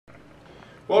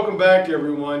Welcome back,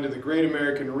 everyone, to the Great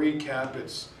American Recap.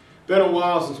 It's been a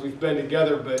while since we've been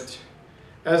together, but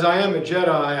as I am a Jedi,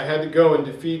 I had to go and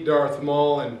defeat Darth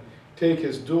Maul and take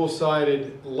his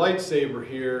dual-sided lightsaber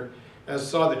here. As I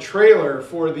saw the trailer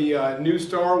for the new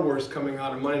Star Wars coming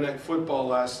out on Monday Night Football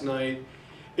last night,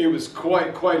 it was quite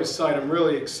a sight. I'm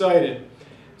really excited.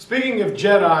 Speaking of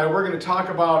Jedi, we're going to talk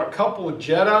about a couple of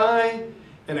Jedi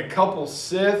and a couple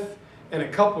Sith and a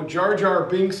couple Jar Jar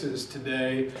Binkses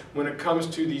today when it comes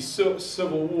to the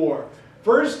Civil War.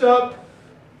 First up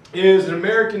is an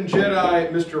American Jedi,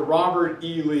 Mr. Robert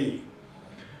E. Lee.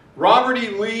 Robert E.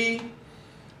 Lee,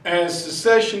 as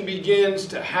secession begins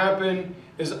to happen,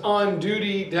 is on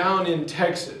duty down in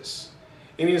Texas.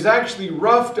 And he's actually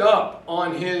roughed up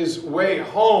on his way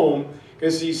home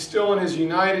because he's still in his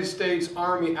United States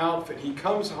Army outfit. He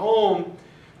comes home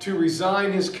to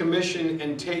resign his commission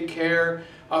and take care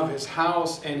of his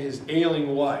house and his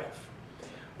ailing wife.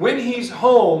 When he's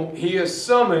home, he is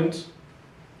summoned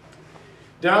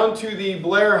down to the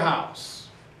Blair house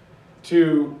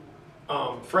to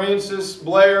Francis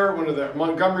Blair,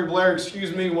 Montgomery Blair,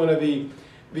 one of the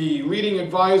leading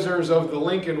advisors of the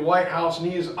Lincoln White House, and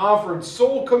he is offered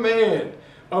sole command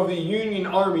of the Union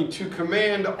Army to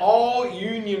command all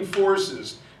Union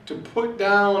forces to put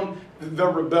down the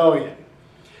rebellion.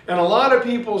 In a lot of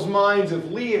people's minds, if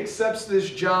Lee accepts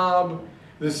this job,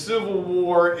 the Civil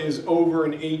War is over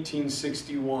in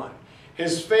 1861.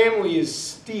 His family is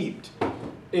steeped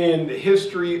in the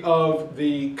history of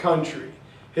the country.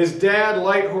 His dad,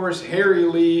 Light Horse Harry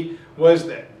Lee, was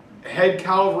the head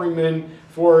cavalryman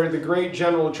for the great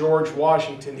General George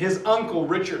Washington. His uncle,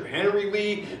 Richard Henry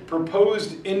Lee,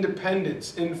 proposed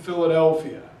independence in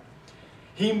Philadelphia.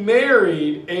 He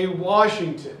married a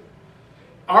Washington.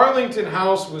 Arlington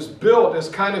House was built as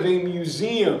kind of a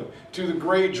museum to the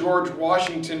great George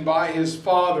Washington by his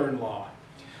father-in-law.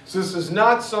 So this is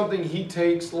not something he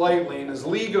takes lightly. And as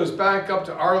Lee goes back up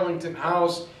to Arlington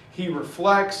House, he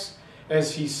reflects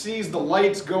as he sees the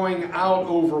lights going out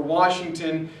over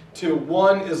Washington till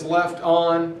one is left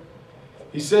on.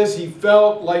 He says he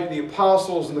felt like the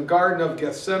apostles in the Garden of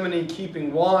Gethsemane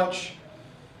keeping watch.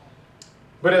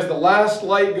 But as the last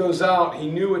light goes out, he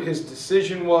knew what his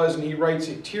decision was, and he writes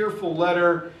a tearful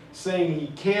letter saying he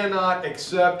cannot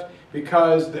accept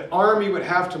because the army would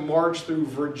have to march through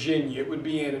Virginia. It would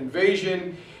be an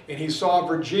invasion, and he saw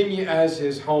Virginia as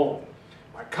his home.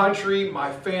 My country,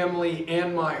 my family,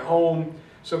 and my home.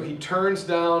 So he turns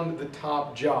down the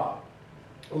top job.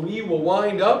 Lee will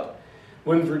wind up,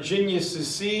 when Virginia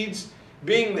secedes,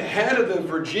 being the head of the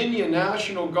Virginia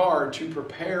National Guard to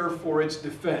prepare for its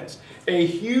defense. A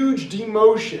huge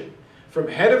demotion from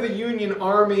head of the Union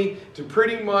Army to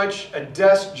pretty much a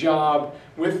desk job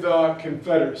with the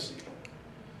Confederacy.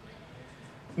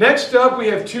 Next up, we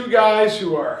have two guys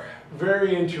who are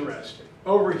very interesting.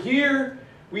 Over here,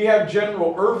 we have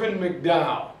General Irvin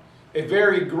McDowell, a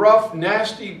very gruff,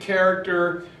 nasty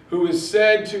character who is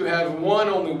said to have won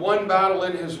only one battle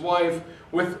in his life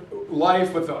with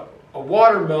a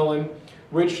watermelon,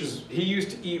 which is, he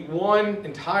used to eat one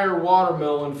entire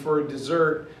watermelon for a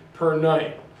dessert per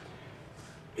night.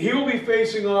 He will be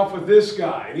facing off with this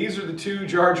guy. These are the two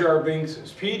Jar Jar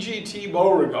Binkses. P.G.T.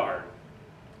 Beauregard,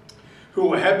 who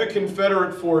will head the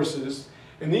Confederate forces,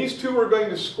 and these two are going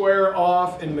to square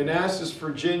off in Manassas,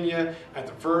 Virginia at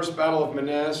the First Battle of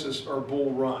Manassas or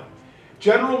Bull Run.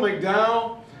 General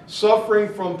McDowell,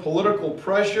 suffering from political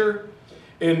pressure,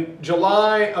 in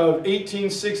July of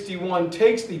 1861,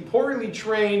 takes the poorly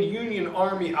trained Union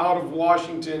Army out of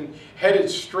Washington, headed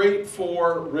straight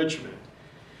for Richmond.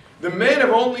 The men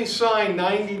have only signed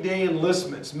 90-day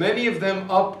enlistments. Many of them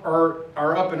are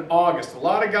up in August. A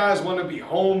lot of guys want to be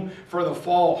home for the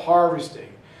fall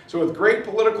harvesting. So with great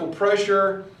political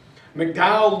pressure,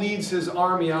 McDowell leads his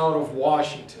army out of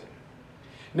Washington.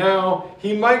 Now,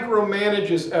 he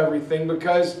micromanages everything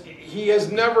because he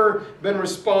has never been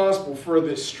responsible for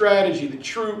the strategy, the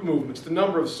troop movements, the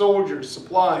number of soldiers,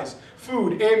 supplies,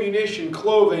 food, ammunition,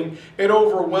 clothing. It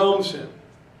overwhelms him.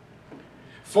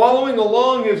 Following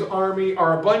along his army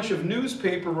are a bunch of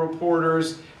newspaper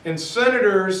reporters and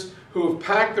senators who have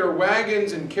packed their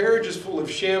wagons and carriages full of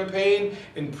champagne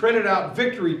and printed out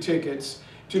victory tickets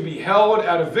to be held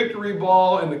at a victory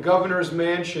ball in the governor's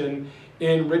mansion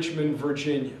in Richmond,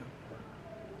 Virginia.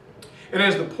 And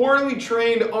as the poorly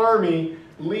trained army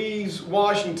leaves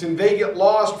Washington, they get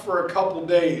lost for a couple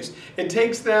days. It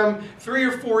takes them 3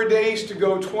 or 4 days to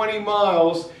go 20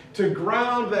 miles to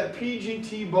ground that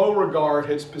P.G.T. Beauregard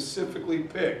had specifically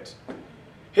picked.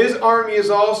 His army is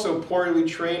also poorly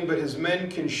trained, but his men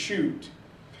can shoot.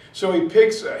 So he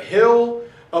picks a hill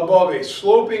above a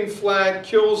sloping flat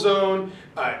kill zone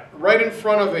right in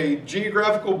front of a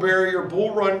geographical barrier,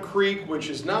 Bull Run Creek, which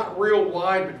is not real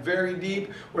wide but very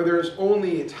deep, where there's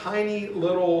only a tiny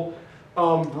little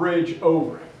bridge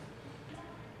over it.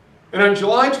 And on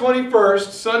July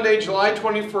 21st, Sunday, July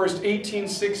 21st,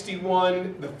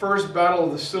 1861, the first battle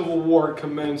of the Civil War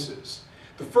commences.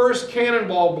 The first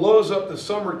cannonball blows up the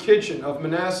summer kitchen of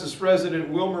Manassas resident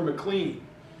Wilmer McLean.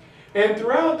 And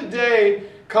throughout the day,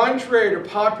 contrary to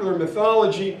popular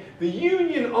mythology, the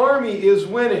Union Army is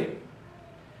winning.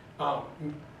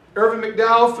 Irvin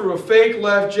McDowell threw a fake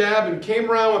left jab and came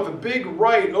around with a big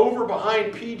right over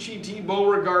behind P.G.T.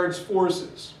 Beauregard's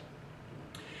forces.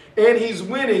 And he's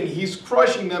winning, he's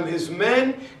crushing them. His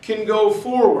men can go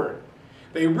forward.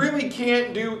 They really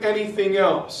can't do anything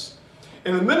else.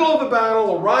 In the middle of the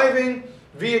battle, arriving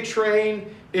via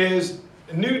train, is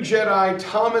new Jedi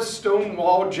Thomas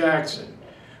Stonewall Jackson,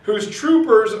 whose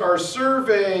troopers are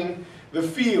surveying the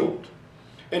field.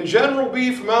 And General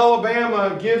B from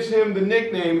Alabama gives him the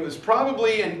nickname, it was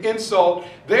probably an insult,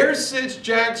 "There sits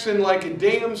Jackson like a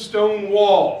damn stone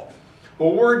wall."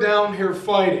 Well, we're down here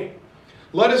fighting.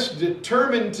 Let us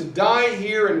determine to die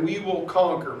here and we will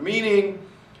conquer. Meaning,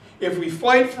 if we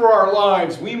fight for our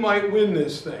lives, we might win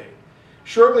this thing.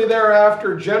 Shortly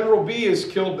thereafter, General B is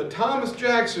killed, but Thomas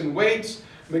Jackson waits.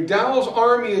 McDowell's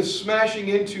army is smashing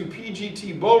into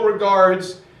P.G.T.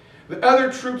 Beauregard's. The other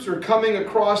troops are coming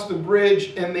across the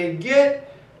bridge, and they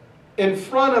get in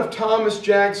front of Thomas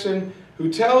Jackson,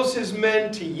 who tells his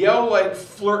men to yell like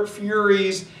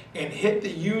furies and hit the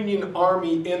Union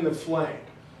army in the flank.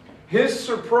 His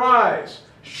surprise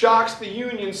shocks the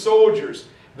Union soldiers.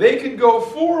 They could go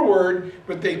forward,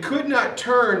 but they could not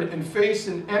turn and face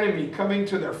an enemy coming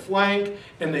to their flank,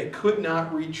 and they could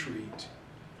not retreat.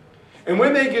 And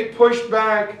when they get pushed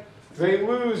back, they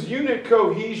lose unit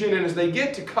cohesion, and as they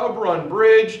get to Cub Run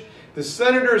Bridge, the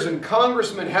senators and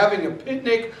congressmen having a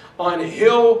picnic on a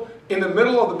hill in the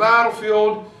middle of the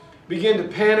battlefield begin to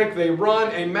panic. They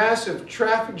run, a massive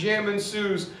traffic jam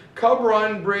ensues. Cub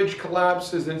Run Bridge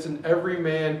collapses, and it's an every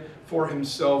man for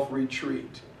himself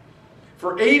retreat.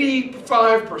 For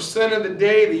 85% of the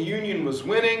day, the Union was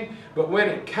winning, but when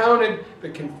it counted, the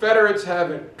Confederates have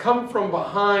a come from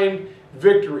behind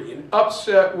victory, an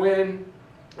upset win,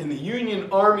 and the Union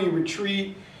Army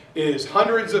retreat is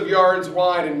hundreds of yards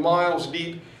wide and miles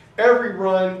deep. Every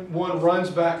one runs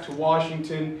back to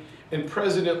Washington, and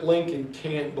President Lincoln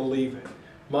can't believe it.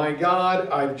 My God,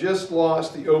 I've just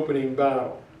lost the opening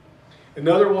battle.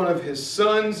 Another one of his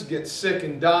sons gets sick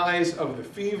and dies of the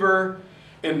fever,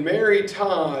 and Mary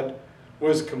Todd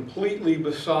was completely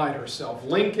beside herself.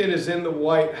 Lincoln is in the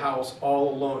White House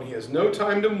all alone. He has no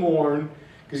time to mourn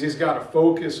because he's got to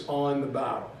focus on the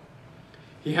battle.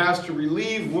 He has to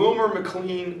relieve Wilmer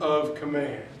McLean of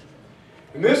command.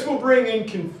 And this will bring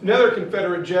in another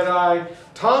Confederate Jedi.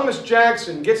 Thomas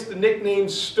Jackson gets the nickname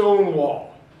Stonewall.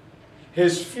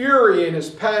 His fury and his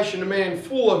passion, a man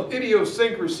full of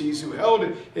idiosyncrasies who held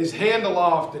his hand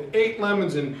aloft and ate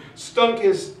lemons and stuck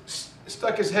his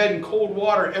head in cold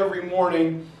water every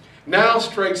morning, now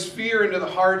strikes fear into the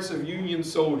hearts of Union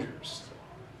soldiers.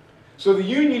 So the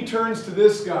Union turns to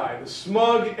this guy, the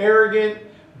smug, arrogant,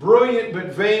 brilliant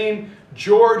but vain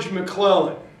George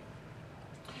McClellan,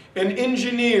 an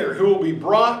engineer who will be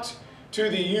brought to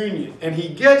the Union. And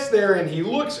he gets there and he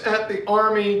looks at the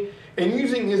army, and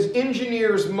using his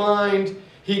engineer's mind,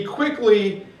 he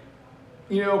quickly,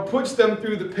 puts them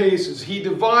through the paces. He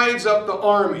divides up the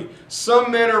army.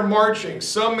 Some men are marching.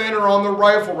 Some men are on the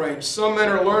rifle range. Some men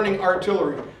are learning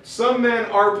artillery. Some men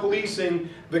are policing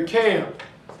the camp.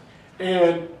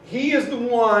 And he is the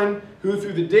one who,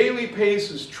 through the daily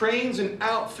paces, trains and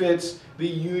outfits the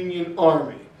Union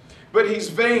Army. But he's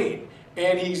vain,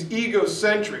 and he's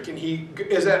egocentric, and he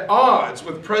is at odds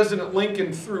with President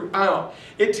Lincoln throughout.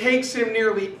 It takes him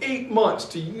nearly 8 months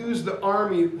to use the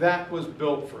army that was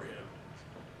built for him,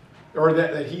 or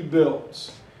that he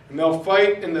builds. And they'll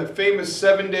fight in the famous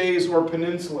 7 Days or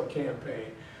Peninsula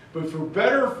campaign. But for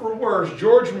better or for worse,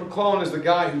 George McClellan is the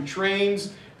guy who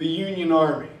trains the Union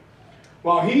Army.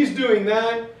 While he's doing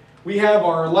that, we have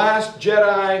our last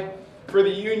Jedi for the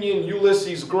Union,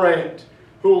 Ulysses Grant,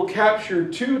 who will capture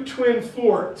 2 twin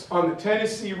forts on the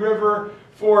Tennessee River,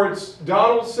 Forts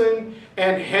Donalsen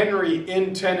and Henry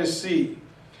in Tennessee.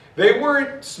 They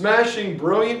weren't smashing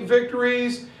brilliant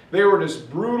victories, they were just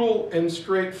brutal and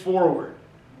straightforward.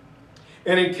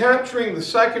 And in capturing the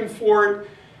second fort,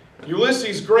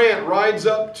 Ulysses Grant rides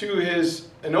up to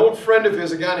an old friend of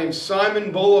his, a guy named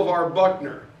Simon Bolivar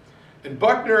Buckner. And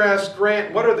Buckner asks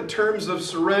Grant, what are the terms of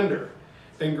surrender?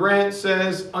 And Grant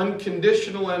says,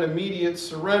 unconditional and immediate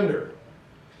surrender.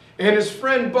 And his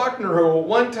friend Buckner, who at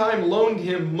one time loaned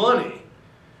him money,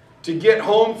 to get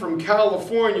home from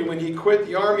California when he quit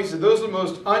the army. He said, those are the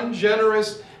most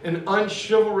ungenerous and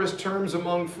unchivalrous terms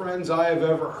among friends I have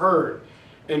ever heard.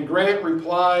 And Grant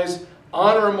replies,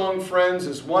 honor among friends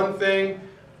is one thing,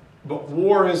 but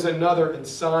war is another. And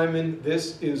Simon,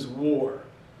 this is war.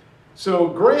 So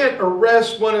Grant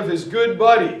arrests one of his good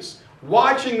buddies.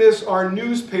 Watching this are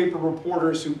newspaper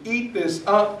reporters who eat this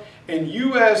up, and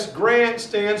U.S. Grant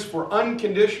stands for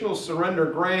Unconditional Surrender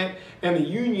Grant, and the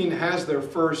Union has their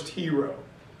first hero.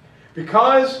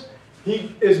 Because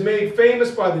he is made famous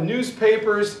by the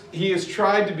newspapers, he is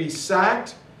tried to be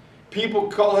sacked. People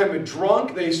call him a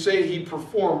drunk. They say he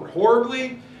performed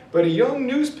horribly. But a young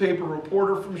newspaper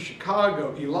reporter from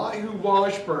Chicago, Elihu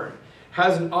Washburn,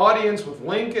 has an audience with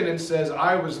Lincoln and says,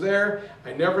 I was there.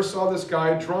 I never saw this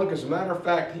guy drunk. As a matter of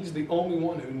fact, he's the only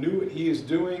one who knew what he is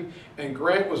doing. And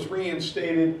Grant was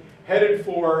reinstated, headed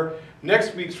for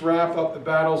next week's wrap-up, the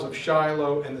battles of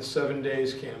Shiloh and the 7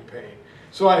 Days Campaign.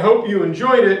 So I hope you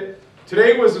enjoyed it.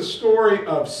 Today was a story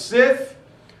of Sith,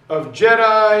 of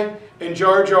Jedi, and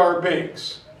Jar Jar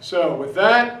Binks. So with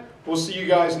that, we'll see you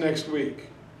guys next week.